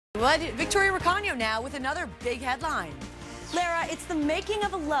Well, Victoria Ricano now with another big headline. Lara, it's the making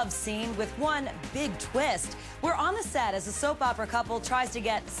of a love scene with one big twist. We're on the set as a soap opera couple tries to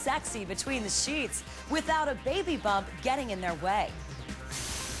get sexy between the sheets without a baby bump getting in their way.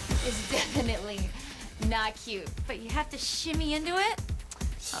 It's definitely not cute, but you have to shimmy into it.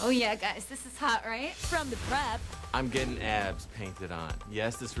 Oh yeah, guys, this is hot, right? From the prep. I'm getting abs painted on.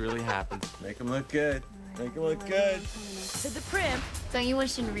 Yes, this really happens. Make them look good. Make them look good. To the primp. Don't you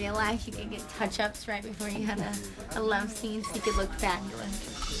wish in real life you could get touch-ups right before you had a love scene so you could look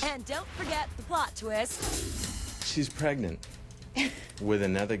fabulous? And don't forget the plot twist. She's pregnant with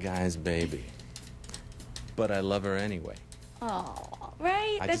another guy's baby. But I love her anyway. Oh,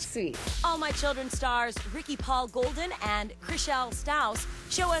 right? That's sweet. All My Children stars Ricky Paul Golden and Chrishell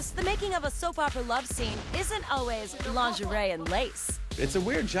show us the making of a soap opera love scene isn't always lingerie and lace. It's a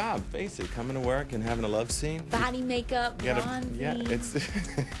weird job, face it, coming to work and having a love scene. Body makeup, blonde, yeah, it's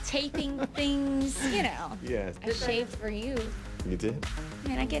taping things, you know. Yes. I shaved for you. You did?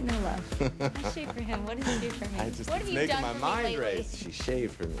 Man, I get no love. I shaved for him. What did he do for me? I just what have you making done my for me mind lately? race. She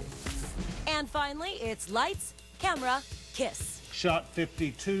shaved for me. And finally, it's lights, camera, kiss. Shot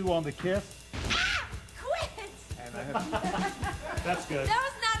 52 on the kiss. Ah! Quit! That's good. That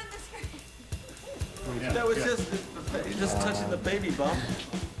was not in the script. That was just touching the baby bump.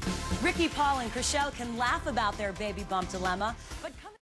 Ricky Paul and Chrishell can laugh about their baby bump dilemma, but